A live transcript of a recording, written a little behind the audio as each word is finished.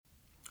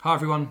Hi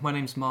everyone, my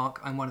name's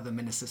Mark, I'm one of the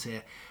ministers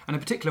here, and a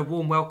particular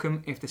warm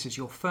welcome if this is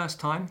your first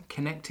time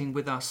connecting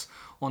with us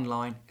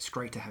online. It's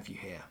great to have you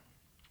here.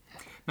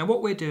 Now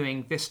what we're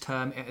doing this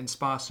term at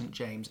Inspire St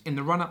James in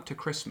the run-up to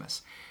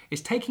Christmas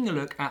is taking a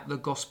look at the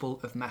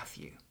Gospel of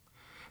Matthew.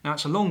 Now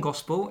it's a long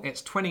Gospel,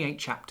 it's 28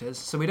 chapters,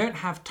 so we don't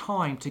have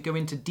time to go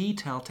into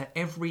detail to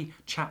every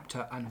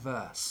chapter and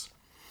verse.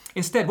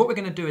 Instead, what we're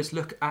going to do is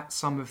look at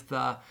some of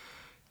the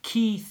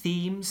key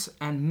themes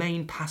and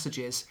main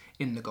passages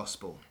in the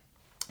Gospel.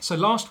 So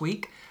last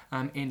week,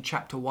 in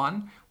chapter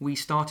 1, we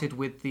started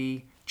with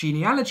the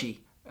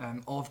genealogy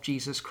of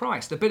Jesus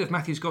Christ, a bit of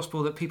Matthew's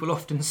Gospel that people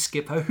often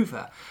skip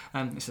over.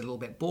 It's a little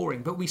bit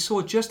boring, but we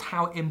saw just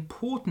how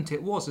important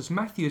it was, as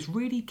Matthew is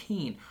really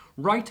keen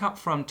right up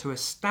front to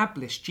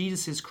establish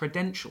Jesus'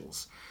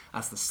 credentials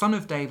as the son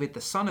of David,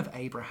 the son of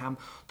Abraham,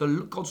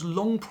 God's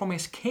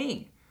long-promised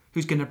king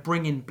who's going to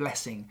bring in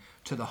blessing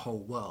to the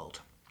whole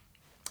world.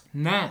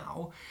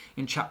 Now,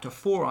 in chapter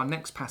 4, our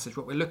next passage,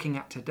 what we're looking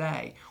at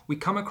today, we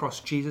come across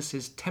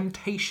Jesus'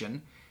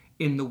 temptation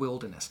in the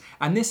wilderness.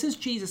 And this is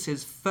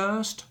Jesus'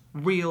 first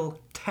real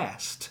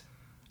test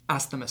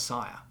as the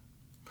Messiah.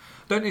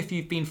 Don't know if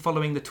you've been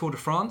following the Tour de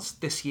France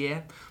this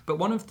year, but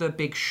one of the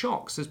big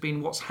shocks has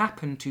been what's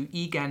happened to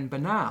Egan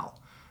Bernal,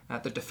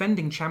 the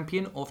defending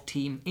champion of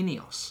Team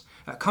Ineos.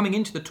 Coming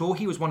into the Tour,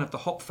 he was one of the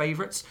hot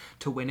favourites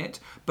to win it,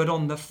 but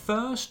on the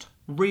first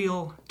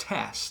real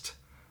test,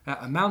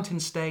 a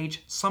mountain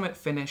stage, summit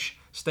finish,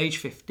 stage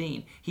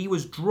 15, he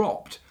was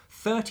dropped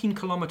 13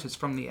 kilometres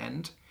from the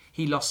end.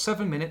 He lost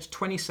 7 minutes,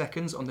 20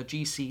 seconds on the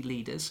GC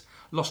leaders,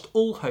 lost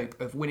all hope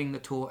of winning the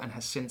Tour and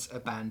has since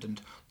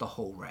abandoned the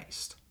whole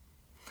race.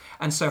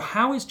 And so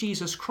how is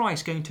Jesus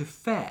Christ going to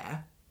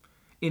fare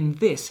in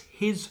this,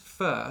 his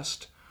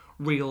first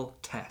real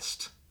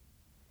test?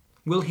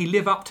 Will he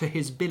live up to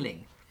his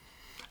billing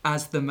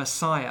as the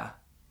Messiah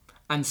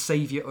and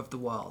Saviour of the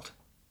world?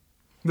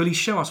 Will he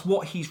show us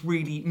what he's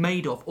really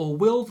made of? Or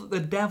will the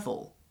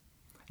devil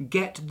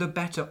get the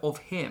better of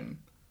him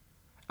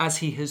as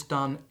he has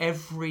done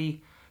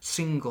every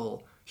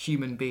single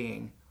human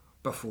being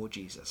before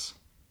Jesus?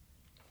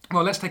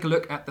 Well, let's take a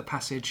look at the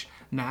passage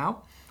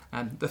now.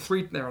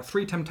 There are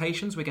three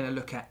temptations. We're going to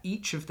look at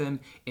each of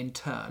them in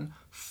turn.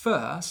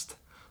 First,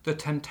 the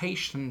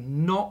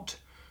temptation not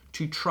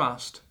to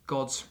trust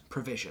God's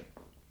provision.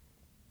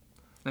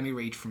 Let me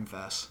read from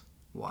verse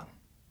 1.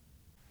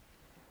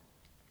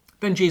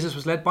 Then Jesus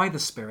was led by the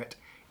Spirit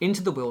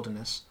into the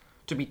wilderness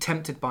to be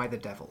tempted by the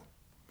devil.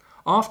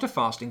 After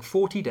fasting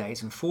 40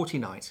 days and 40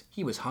 nights,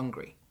 he was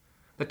hungry.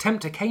 The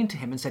tempter came to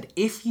him and said,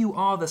 "If you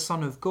are the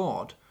Son of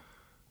God,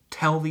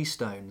 tell these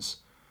stones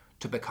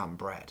to become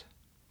bread."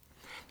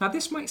 Now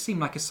this might seem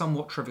like a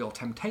somewhat trivial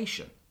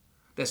temptation.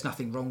 There's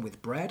nothing wrong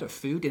with bread or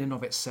food in and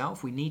of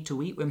itself. We need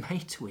to eat, we're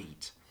made to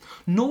eat.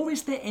 Nor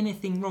is there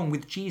anything wrong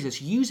with Jesus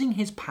using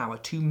his power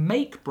to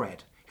make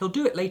bread. He'll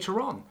do it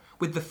later on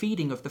with the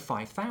feeding of the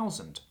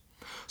 5,000.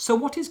 So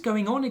what is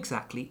going on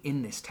exactly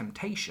in this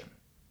temptation?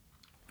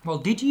 Well,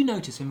 did you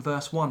notice in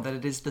verse 1 that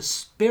it is the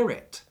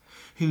Spirit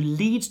who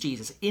leads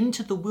Jesus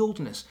into the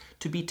wilderness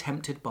to be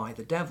tempted by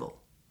the devil?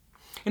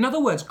 In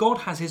other words,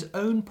 God has his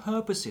own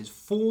purposes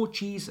for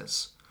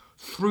Jesus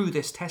through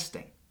this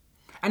testing.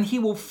 And he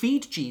will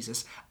feed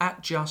Jesus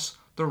at just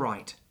the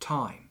right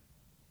time.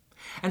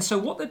 And so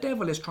what the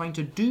devil is trying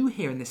to do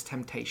here in this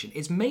temptation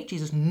is make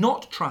Jesus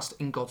not trust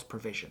in God's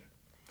provision,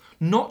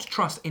 not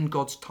trust in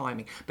God's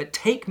timing, but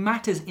take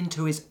matters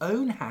into his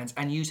own hands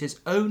and use his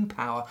own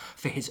power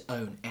for his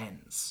own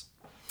ends.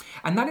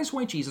 And that is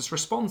why Jesus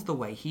responds the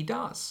way he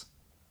does.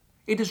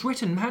 It is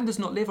written, man does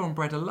not live on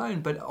bread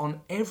alone, but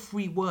on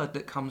every word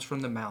that comes from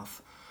the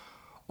mouth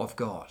of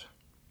God.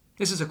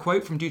 This is a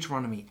quote from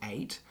Deuteronomy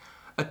 8,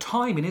 a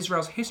time in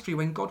Israel's history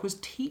when God was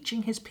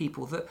teaching his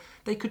people that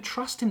they could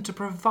trust him to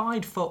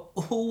provide for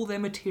all their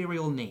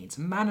material needs,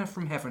 manna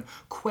from heaven,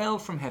 quail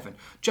from heaven,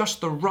 just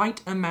the right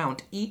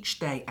amount each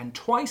day and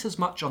twice as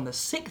much on the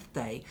sixth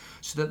day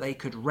so that they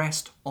could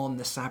rest on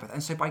the Sabbath.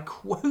 And so by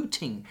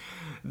quoting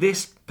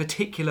this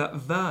particular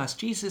verse,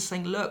 Jesus is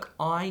saying, look,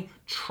 I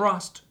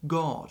trust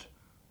God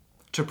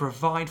to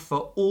provide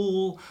for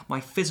all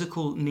my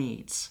physical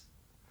needs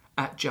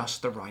at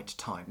just the right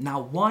time.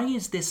 Now, why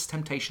is this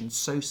temptation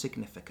so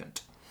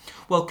significant?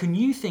 Well, can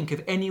you think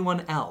of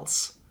anyone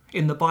else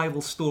in the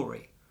Bible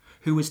story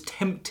who was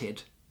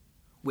tempted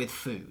with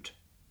food?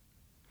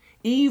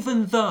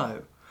 Even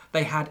though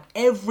they had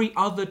every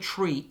other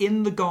tree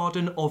in the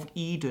Garden of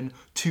Eden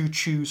to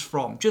choose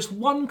from. Just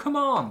one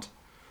command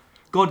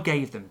God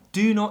gave them.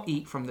 Do not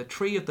eat from the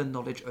tree of the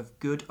knowledge of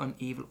good and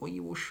evil, or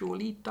you will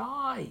surely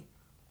die.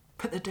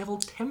 But the devil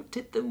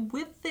tempted them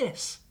with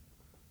this.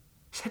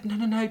 Said,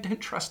 no, don't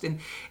trust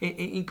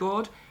in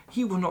God.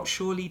 You will not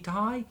surely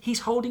die. He's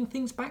holding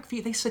things back for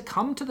you. They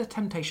succumbed to the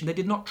temptation. They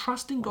did not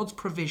trust in God's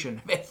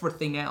provision of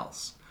everything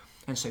else.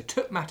 And so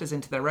took matters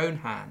into their own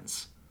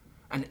hands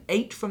and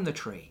ate from the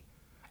tree.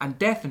 And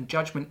death and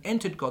judgment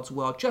entered God's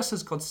world just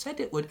as God said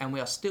it would. And we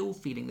are still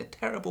feeling the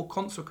terrible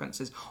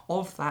consequences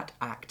of that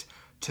act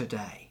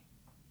today.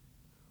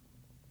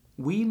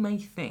 We may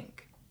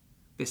think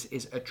this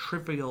is a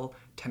trivial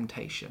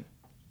temptation.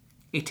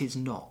 It is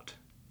not.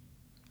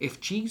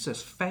 If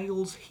Jesus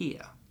fails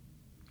here,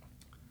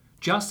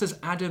 just as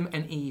Adam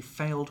and Eve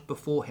failed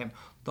before him,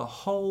 the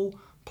whole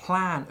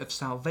plan of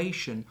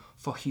salvation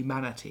for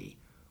humanity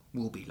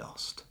will be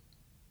lost.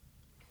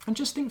 And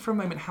just think for a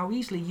moment how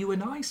easily you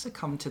and I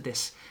succumb to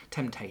this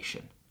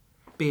temptation,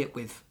 be it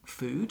with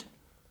food,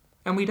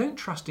 and we don't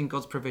trust in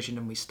God's provision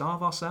and we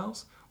starve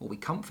ourselves, or we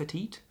comfort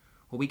eat,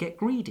 or we get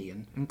greedy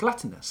and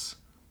gluttonous,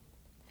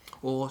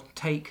 or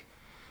take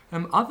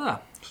other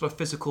sort of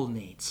physical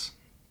needs,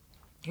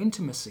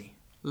 intimacy,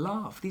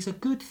 love. These are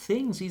good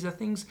things. These are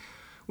things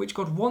which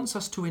God wants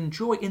us to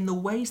enjoy in the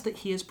ways that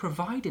he has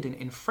provided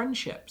in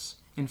friendships,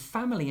 in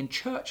family, in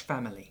church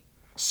family,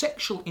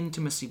 sexual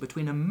intimacy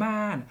between a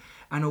man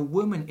and a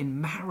woman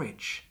in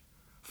marriage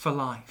for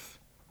life.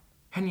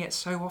 And yet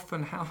so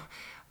often, how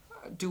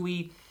do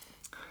we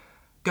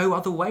go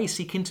other ways,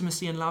 seek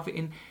intimacy and love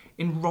in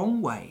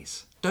wrong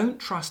ways? Don't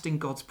trust in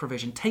God's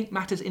provision. Take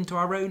matters into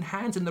our own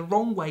hands in the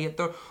wrong way at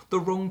the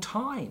wrong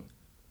time.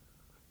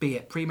 Be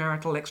it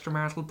premarital,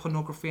 extramarital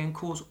pornography, and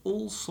cause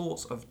all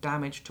sorts of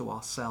damage to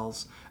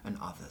ourselves and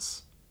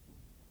others.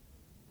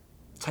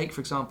 Take, for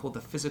example,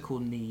 the physical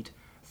need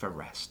for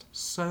rest.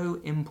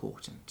 So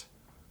important.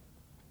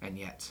 And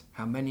yet,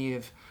 how many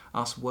of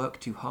us work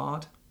too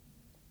hard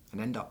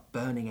and end up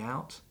burning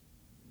out?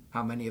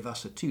 How many of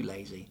us are too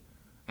lazy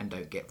and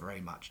don't get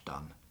very much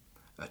done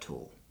at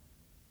all?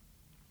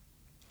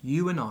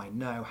 You and I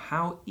know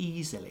how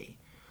easily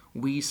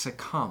we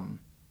succumb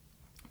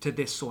to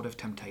this sort of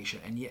temptation,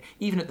 and yet,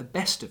 even at the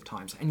best of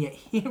times, and yet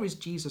here is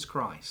Jesus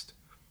Christ.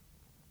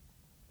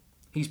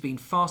 He's been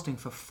fasting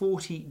for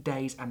 40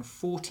 days and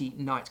 40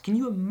 nights. Can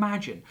you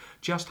imagine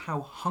just how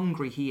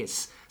hungry he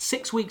is?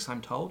 6 weeks,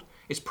 I'm told,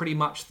 is pretty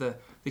much the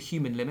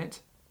human limit,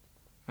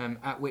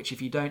 at which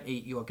if you don't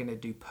eat, you are going to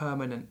do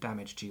permanent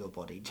damage to your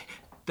body.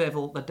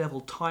 The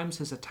devil times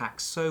his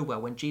attacks so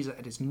well when Jesus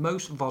at his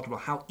most vulnerable.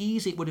 How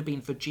easy it would have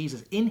been for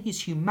Jesus in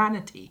his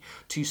humanity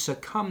to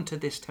succumb to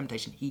this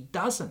temptation. He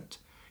doesn't.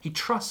 He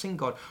trusts in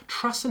God,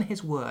 trusts in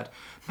his word.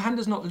 Man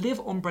does not live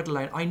on bread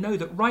alone. I know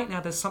that right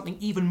now there's something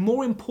even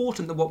more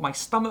important than what my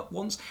stomach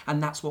wants,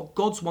 and that's what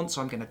God's wants,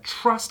 so I'm going to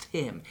trust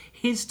him,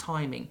 his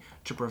timing,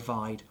 to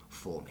provide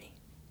for me.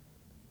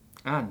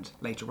 And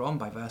later on,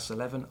 by verse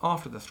 11,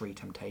 after the 3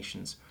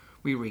 temptations,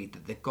 we read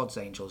that God's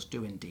angels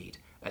do indeed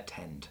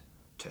attend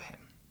to him.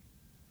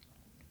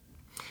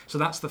 So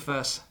that's the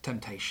first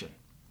temptation.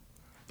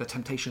 The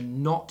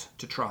temptation not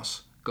to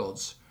trust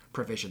God's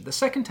provision. The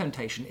second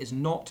temptation is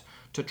not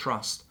to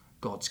trust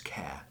God's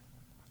care.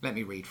 Let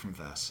me read from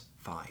verse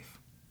 5.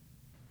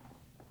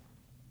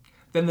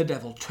 Then the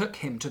devil took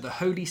him to the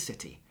holy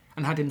city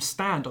and had him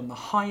stand on the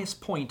highest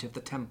point of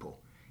the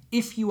temple.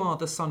 If you are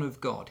the Son of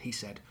God, he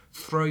said,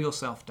 throw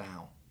yourself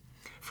down.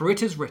 For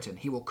it is written,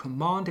 he will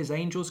command his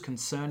angels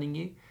concerning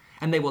you,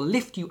 and they will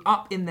lift you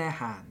up in their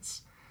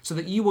hands, so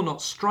that you will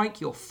not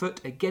strike your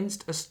foot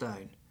against a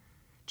stone.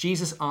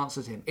 Jesus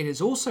answered him, it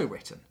is also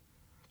written,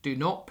 do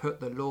not put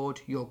the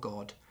Lord your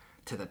God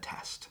to the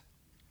test.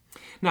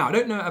 Now, I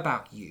don't know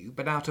about you,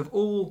 but out of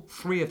all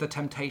 3 of the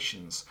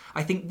temptations,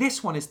 I think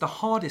this one is the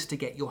hardest to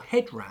get your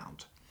head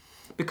round.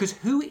 Because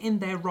who in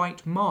their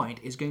right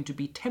mind is going to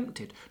be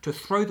tempted to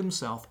throw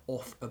themselves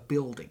off a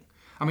building?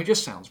 I mean, it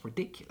just sounds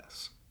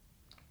ridiculous.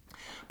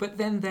 But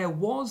then there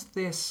was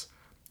this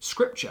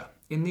scripture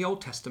in the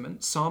Old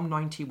Testament, Psalm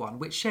 91,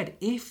 which said,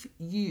 if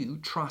you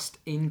trust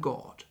in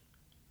God,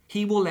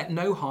 he will let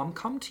no harm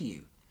come to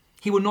you.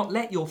 He will not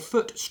let your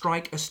foot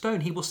strike a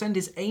stone. He will send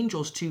his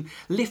angels to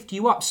lift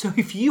you up. So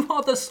if you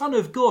are the Son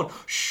of God,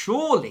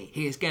 surely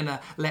he is going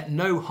to let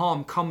no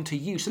harm come to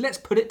you. So let's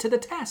put it to the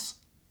test.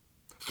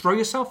 Throw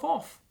yourself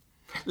off.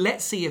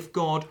 Let's see if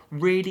God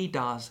really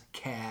does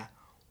care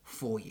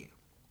for you.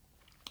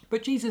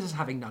 But Jesus is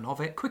having none of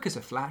it. Quick as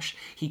a flash,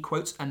 he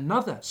quotes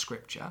another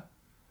scripture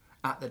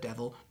at the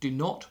devil. Do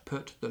not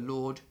put the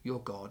Lord your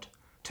God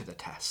to the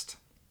test.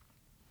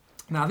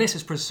 Now, this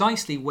is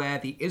precisely where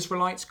the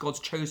Israelites, God's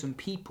chosen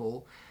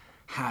people,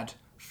 had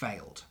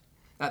failed.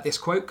 This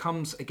quote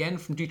comes again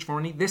from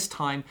Deuteronomy, this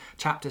time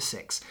chapter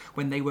 6,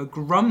 when they were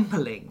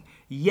grumbling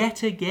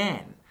yet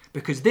again,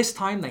 because this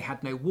time they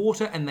had no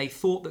water and they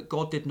thought that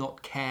God did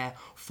not care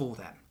for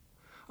them.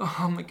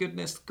 Oh my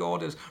goodness,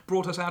 God has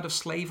brought us out of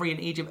slavery in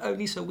Egypt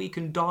only so we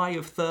can die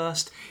of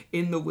thirst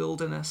in the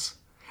wilderness.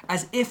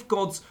 As if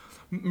God's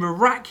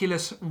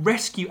miraculous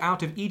rescue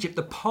out of Egypt,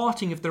 the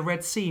parting of the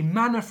Red Sea,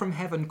 manna from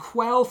heaven,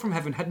 quail from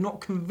heaven, had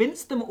not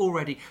convinced them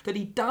already that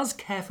he does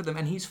care for them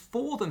and he's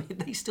for them.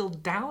 They still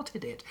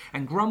doubted it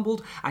and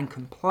grumbled and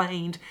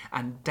complained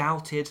and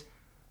doubted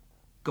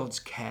God's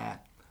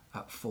care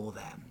for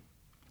them.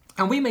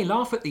 And we may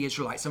laugh at the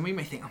Israelites and we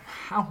may think, oh,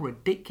 how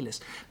ridiculous.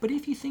 But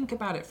if you think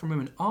about it for a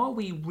moment, are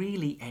we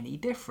really any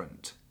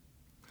different?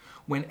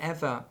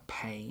 Whenever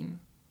pain,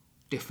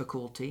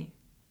 difficulty,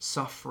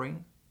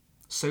 suffering,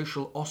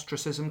 social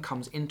ostracism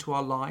comes into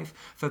our life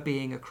for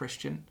being a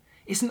Christian,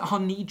 isn't our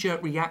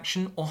knee-jerk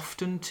reaction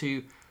often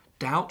to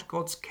doubt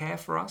God's care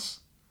for us,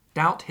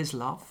 doubt his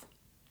love?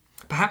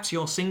 Perhaps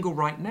you're single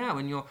right now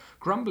and you're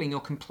grumbling, you're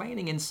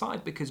complaining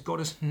inside because God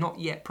has not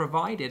yet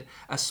provided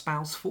a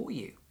spouse for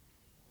you.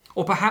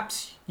 Or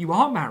perhaps you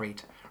are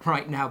married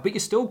right now, but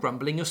you're still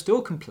grumbling, you're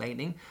still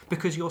complaining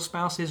because your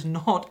spouse is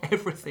not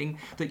everything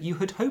that you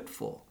had hoped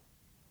for.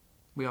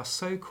 We are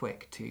so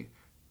quick to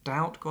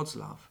doubt God's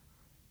love,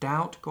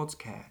 doubt God's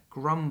care,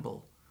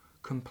 grumble,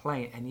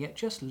 complain, and yet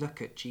just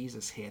look at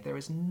Jesus here. There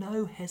is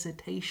no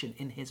hesitation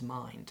in his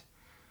mind,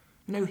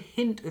 no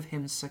hint of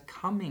him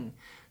succumbing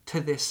to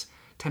this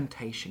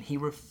temptation. He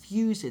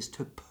refuses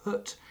to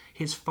put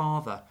his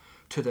Father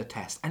to the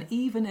test. And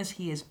even as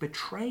he is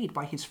betrayed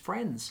by his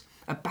friends,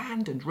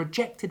 abandoned,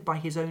 rejected by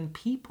his own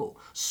people,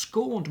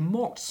 scorned,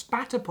 mocked,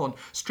 spat upon,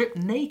 stripped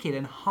naked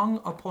and hung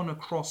upon a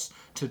cross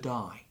to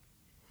die,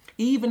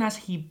 even as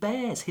he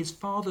bears his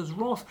Father's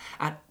wrath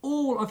at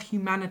all of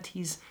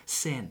humanity's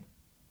sin,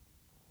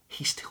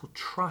 he still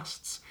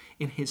trusts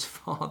in his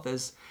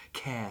Father's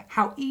care.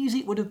 How easy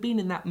it would have been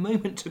in that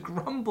moment to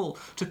grumble,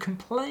 to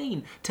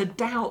complain, to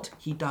doubt.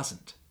 He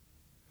doesn't.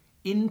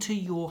 Into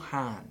your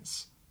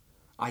hands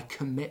I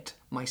commit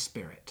my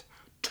spirit.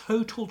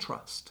 Total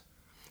trust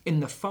in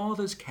the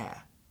Father's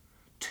care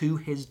to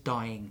his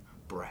dying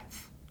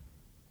breath.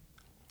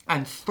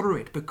 And through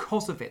it,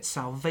 because of it,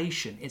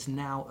 salvation is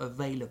now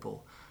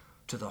available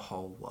to the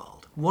whole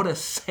world. What a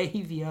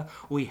Saviour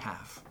we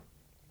have.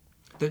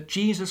 That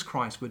Jesus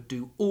Christ would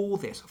do all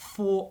this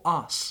for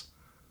us,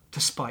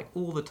 despite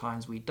all the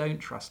times we don't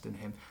trust in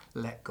him,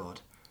 let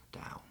God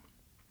down.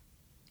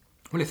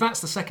 Well, if that's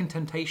the second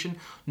temptation,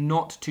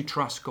 not to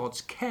trust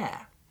God's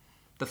care,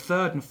 the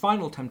third and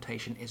final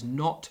temptation is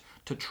not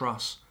to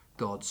trust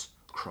God's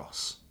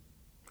cross.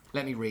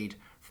 Let me read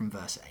from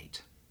verse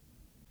 8.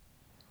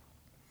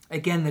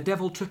 Again, the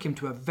devil took him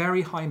to a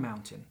very high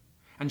mountain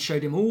and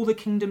showed him all the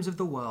kingdoms of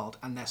the world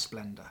and their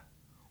splendour.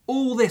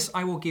 All this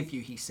I will give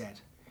you, he said,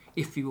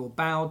 if you will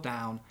bow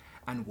down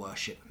and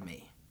worship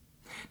me.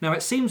 Now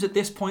it seems at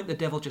this point the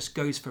devil just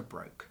goes for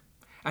broke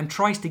and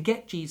tries to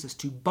get Jesus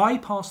to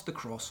bypass the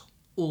cross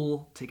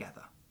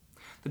altogether.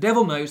 The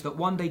devil knows that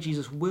one day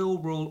Jesus will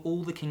rule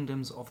all the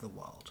kingdoms of the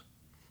world.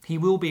 He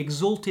will be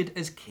exalted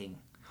as king.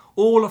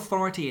 All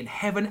authority in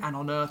heaven and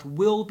on earth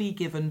will be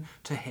given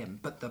to him.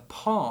 But the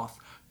path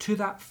to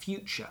that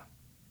future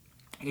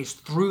is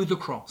through the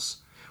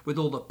cross, with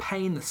all the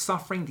pain, the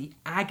suffering, the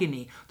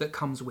agony that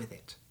comes with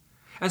it.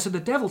 And so the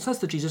devil says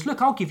to Jesus,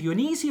 look, I'll give you an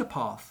easier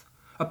path,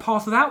 a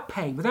path without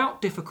pain,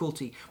 without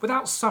difficulty,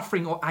 without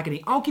suffering or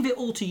agony. I'll give it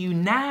all to you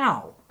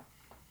now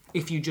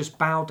if you just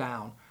bow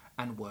down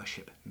and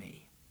worship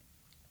me.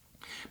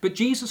 But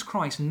Jesus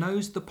Christ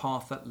knows the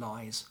path that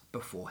lies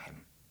before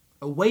him.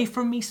 Away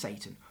from me,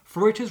 Satan,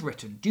 for it is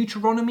written,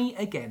 Deuteronomy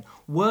again,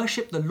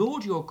 worship the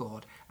Lord your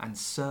God and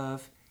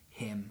serve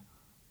him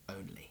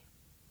only.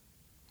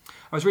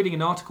 I was reading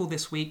an article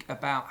this week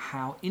about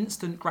how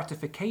instant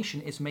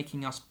gratification is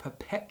making us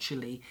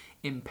perpetually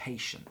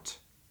impatient.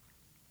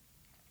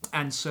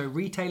 And so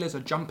retailers are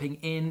jumping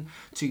in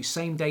to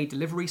same-day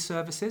delivery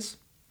services.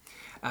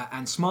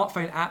 And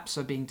smartphone apps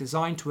are being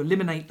designed to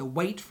eliminate the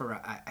wait for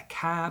a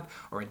cab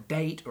or a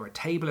date or a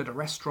table at a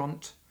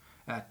restaurant.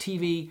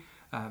 TV,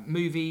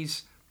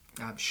 movies,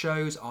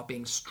 shows are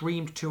being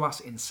streamed to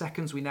us in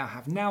seconds. We now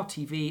have Now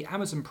TV,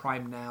 Amazon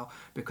Prime Now,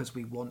 because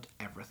we want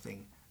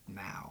everything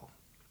now.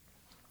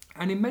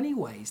 And in many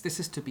ways,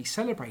 this is to be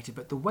celebrated,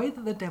 but the way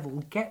that the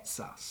devil gets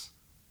us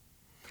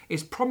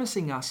is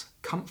promising us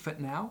comfort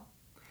now,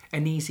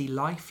 an easy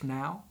life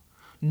now,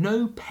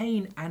 no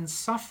pain and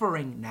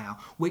suffering now,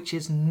 which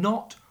is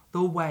not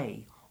the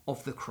way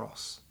of the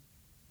cross.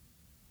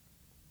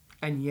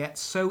 And yet,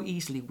 so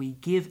easily we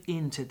give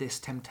in to this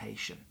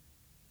temptation.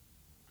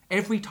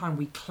 Every time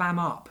we clam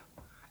up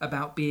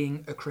about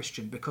being a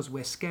Christian because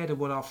we're scared of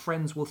what our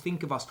friends will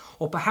think of us,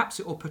 or perhaps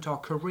it will put our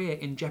career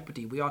in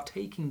jeopardy, we are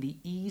taking the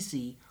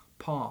easy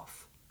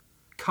path,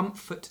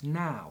 comfort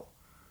now,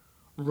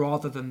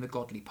 rather than the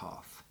godly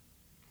path.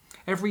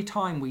 Every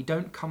time we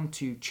don't come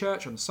to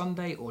church on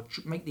Sunday or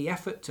make the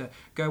effort to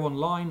go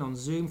online on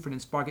Zoom for an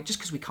Inspire, just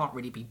because we can't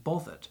really be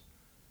bothered,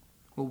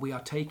 well, we are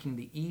taking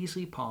the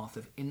easy path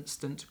of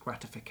instant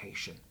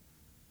gratification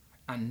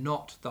and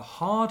not the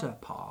harder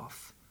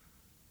path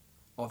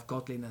of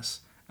godliness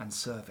and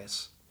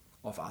service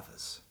of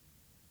others.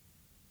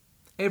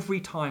 Every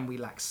time we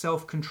lack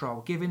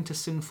self-control, give in to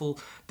sinful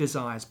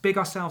desires, big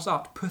ourselves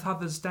up, put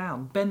others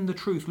down, bend the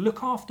truth,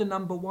 look after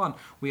number one,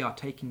 we are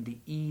taking the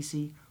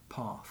easy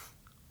path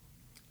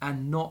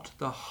and not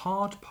the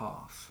hard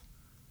path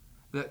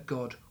that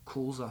God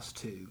calls us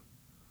to,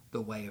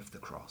 the way of the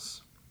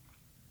cross.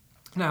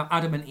 Now,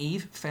 Adam and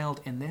Eve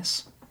failed in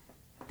this.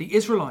 The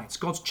Israelites,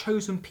 God's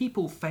chosen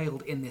people,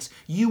 failed in this.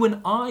 You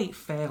and I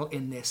fail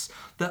in this.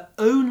 The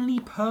only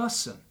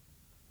person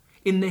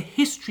in the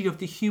history of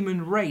the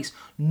human race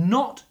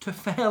not to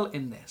fail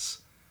in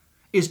this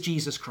is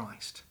Jesus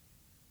Christ.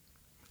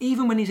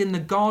 Even when he's in the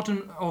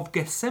Garden of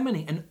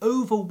Gethsemane and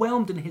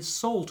overwhelmed in his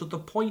soul to the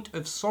point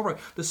of sorrow,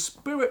 the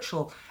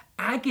spiritual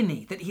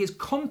agony that he is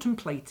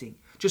contemplating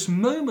just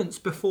moments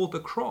before the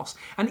cross.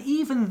 And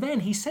even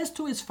then he says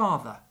to his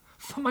Father,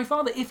 My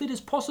Father, if it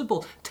is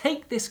possible,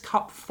 take this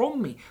cup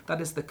from me.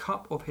 That is the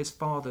cup of his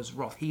Father's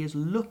wrath. He is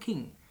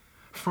looking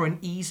for an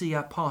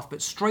easier path,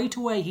 but straight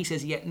away he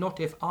says, yet not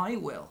if I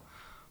will,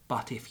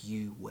 but if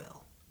you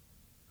will.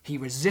 He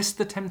resists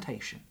the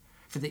temptation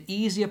for the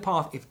easier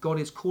path if God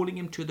is calling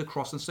him to the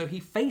cross. And so he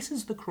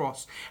faces the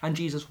cross, and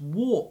Jesus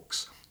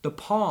walks the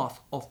path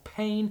of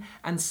pain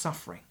and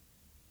suffering,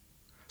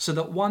 so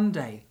that one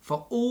day,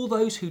 for all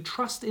those who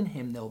trust in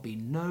him, there will be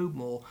no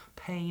more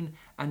pain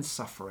and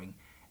suffering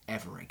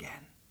ever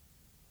again.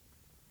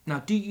 Now,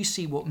 do you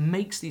see what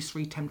makes these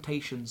three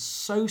temptations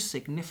so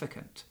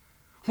significant?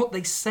 What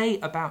they say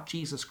about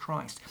Jesus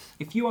Christ.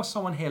 If you are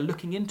someone here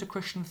looking into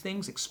Christian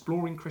things,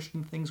 exploring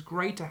Christian things,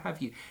 great to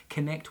have you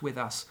connect with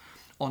us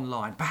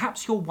online.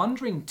 Perhaps you're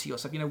wondering to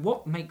yourself,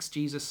 what makes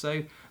Jesus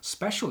so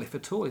special, if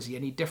at all? Is he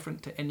any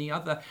different to any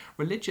other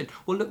religion?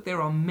 Well, look,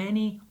 there are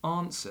many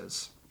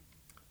answers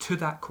to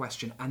that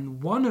question,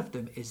 and one of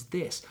them is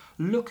this: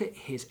 look at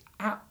his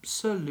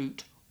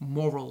absolute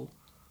moral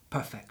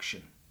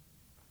perfection.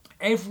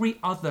 Every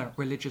other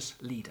religious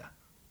leader,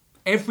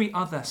 every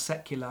other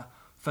secular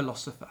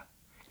philosopher,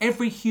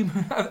 every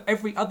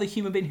other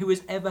human being who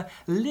has ever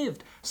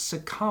lived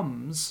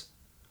succumbs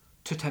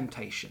to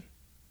temptation.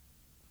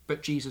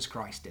 But Jesus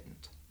Christ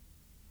didn't.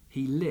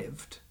 He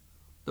lived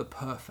the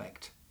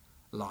perfect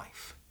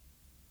life.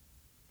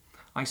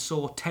 I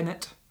saw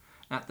Tenet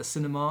at the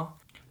cinema,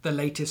 the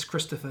latest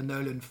Christopher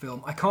Nolan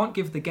film. I can't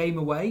give the game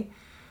away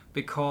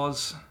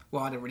because,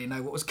 I didn't really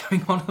know what was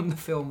going on in the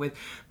film, with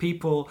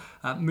people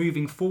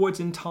moving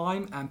forwards in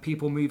time and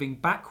people moving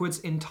backwards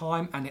in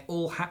time, and it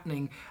all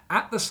happening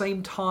at the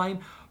same time.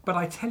 But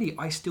I tell you,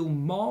 I still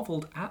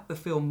marvelled at the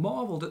film,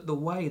 marvelled at the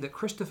way that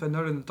Christopher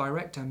Nolan, the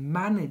director,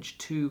 managed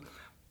to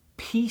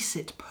piece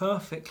it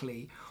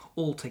perfectly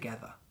all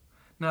together.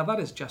 Now, that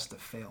is just a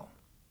film.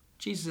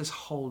 Jesus'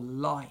 whole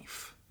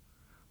life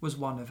was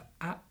one of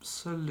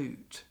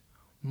absolute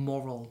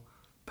moral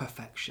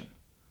perfection.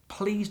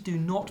 Please do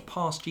not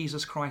pass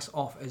Jesus Christ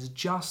off as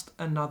just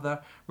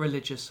another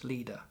religious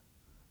leader,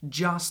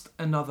 just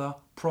another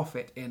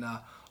prophet in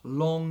a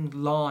long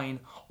line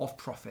of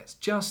prophets,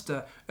 just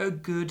a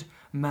good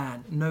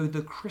man. No,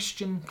 the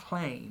Christian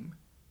claim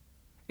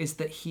is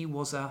that he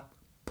was a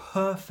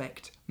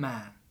perfect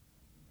man,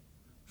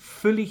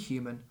 fully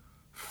human,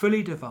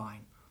 fully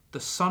divine, the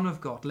Son of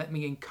God. Let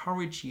me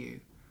encourage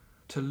you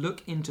to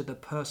look into the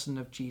person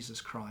of Jesus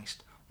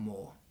Christ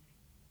more.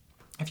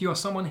 If you are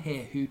someone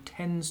here who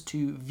tends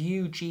to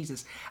view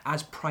Jesus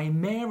as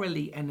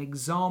primarily an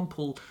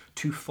example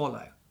to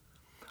follow,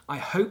 I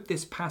hope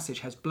this passage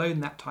has blown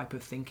that type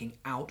of thinking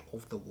out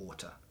of the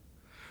water.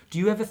 Do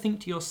you ever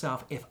think to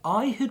yourself, if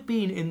I had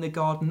been in the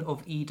Garden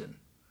of Eden,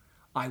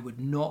 I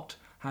would not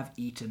have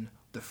eaten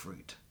the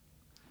fruit?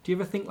 Do you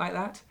ever think like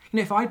that?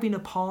 If I'd been a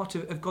part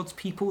of God's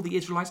people, the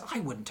Israelites, I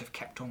wouldn't have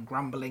kept on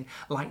grumbling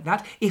like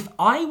that. If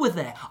I were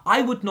there,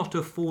 I would not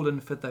have fallen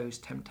for those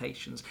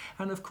temptations.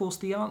 And of course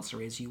the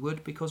answer is you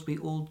would, because we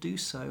all do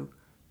so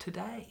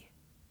today.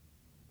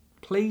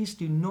 Please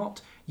do not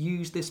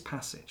use this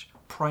passage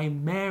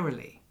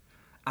primarily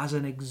as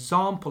an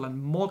example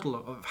and model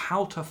of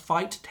how to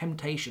fight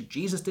temptation.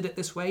 Jesus did it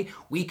this way,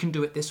 we can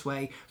do it this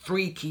way.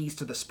 3 keys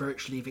to the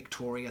spiritually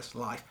victorious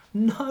life.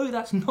 No,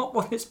 that's not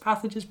what this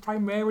passage is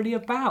primarily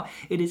about.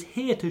 It is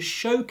here to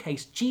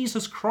showcase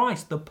Jesus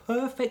Christ, the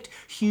perfect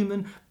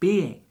human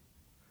being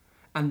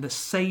and the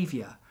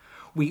Saviour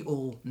we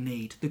all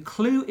need. The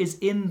clue is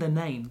in the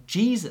name,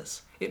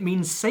 Jesus. It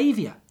means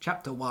Saviour,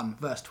 chapter 1,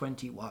 verse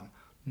 21,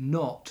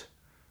 not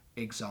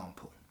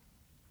example.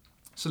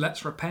 So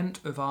let's repent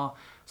of our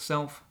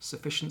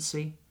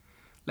self-sufficiency.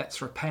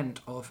 Let's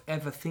repent of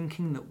ever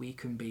thinking that we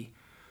can be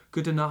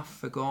good enough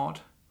for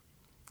God.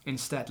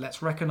 Instead,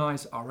 let's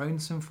recognise our own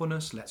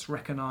sinfulness. Let's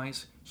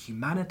recognise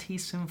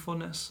humanity's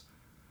sinfulness.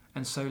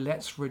 And so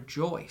let's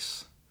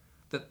rejoice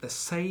that the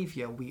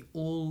Saviour we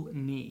all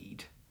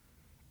need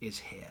is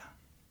here.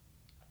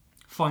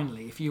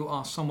 Finally, if you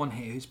are someone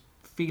here who's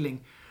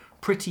feeling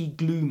pretty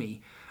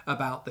gloomy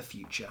about the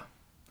future,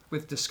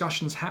 with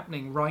discussions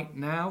happening right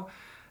now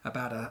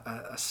about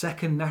a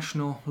second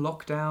national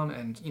lockdown,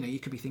 and you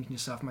could be thinking to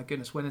yourself, my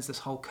goodness, when is this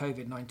whole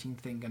COVID-19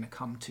 thing going to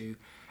come to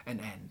an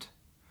end?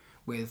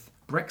 With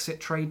Brexit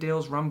trade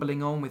deals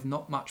rumbling on with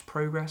not much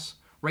progress,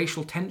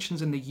 racial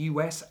tensions in the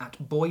US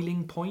at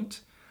boiling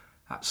point,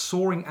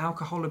 soaring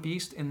alcohol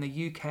abuse in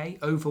the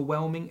UK,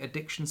 overwhelming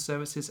addiction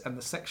services, and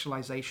the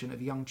sexualisation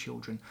of young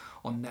children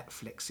on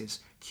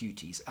Netflix's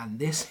Cuties. And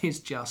this is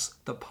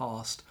just the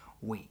past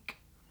week.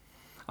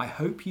 I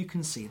hope you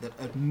can see that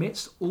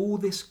amidst all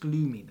this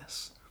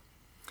gloominess,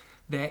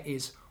 there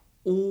is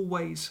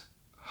always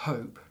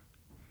hope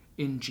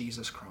in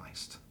Jesus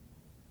Christ.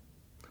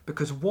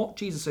 Because what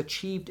Jesus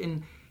achieved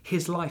in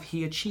his life,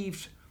 he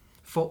achieved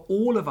for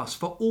all of us,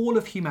 for all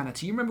of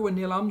humanity. You remember when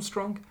Neil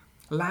Armstrong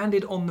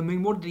landed on the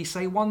moon? What did he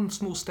say? One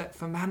small step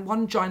for man,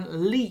 one giant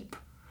leap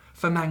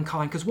for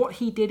mankind. Because what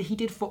he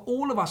did for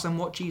all of us. And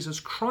what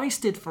Jesus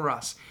Christ did for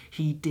us,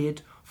 he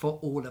did for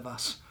all of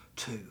us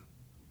too.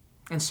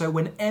 And so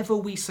whenever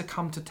we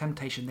succumb to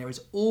temptation, there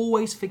is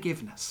always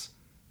forgiveness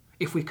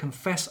if we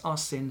confess our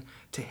sin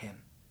to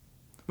him.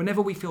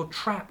 Whenever we feel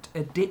trapped,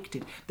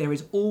 addicted, there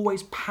is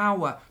always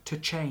power to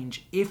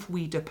change if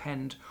we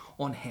depend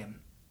on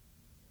him.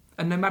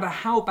 And no matter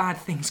how bad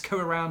things go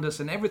around us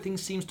and everything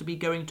seems to be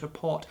going to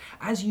pot,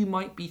 as you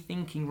might be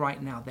thinking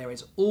right now, there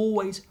is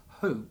always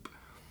hope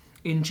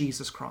in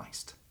Jesus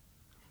Christ.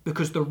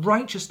 Because the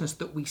righteousness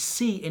that we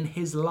see in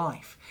his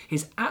life,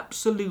 his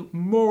absolute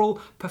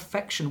moral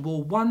perfection,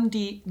 will one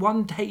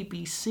day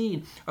be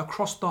seen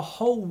across the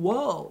whole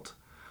world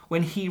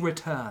when he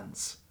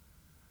returns,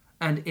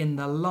 and in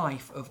the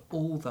life of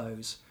all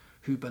those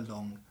who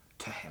belong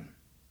to him.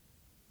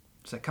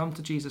 So come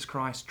to Jesus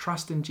Christ,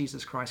 trust in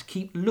Jesus Christ,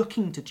 keep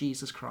looking to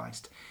Jesus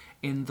Christ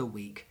in the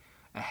week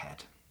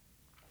ahead.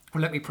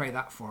 Well, let me pray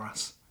that for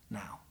us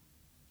now.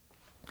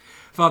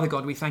 Father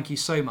God, we thank you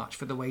so much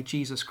for the way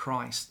Jesus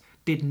Christ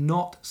did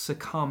not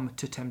succumb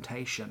to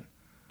temptation,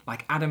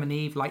 like Adam and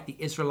Eve, like the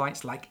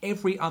Israelites, like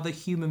every other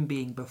human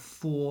being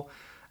before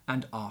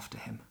and after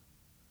him.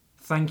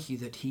 Thank you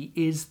that he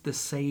is the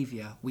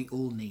Saviour we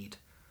all need.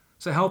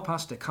 So help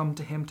us to come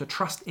to him, to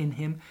trust in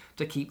him,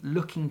 to keep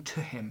looking to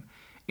him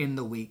in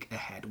the week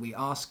ahead. We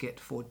ask it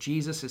for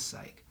Jesus'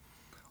 sake.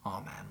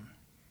 Amen.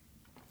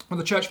 Well,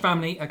 the church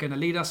family are going to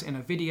lead us in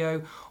a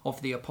video of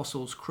the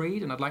Apostles'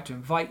 Creed, and I'd like to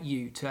invite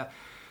you to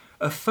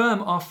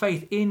affirm our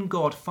faith in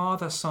God,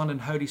 Father, Son,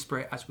 and Holy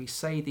Spirit as we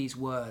say these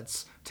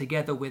words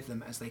together with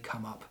them as they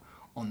come up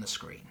on the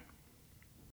screen.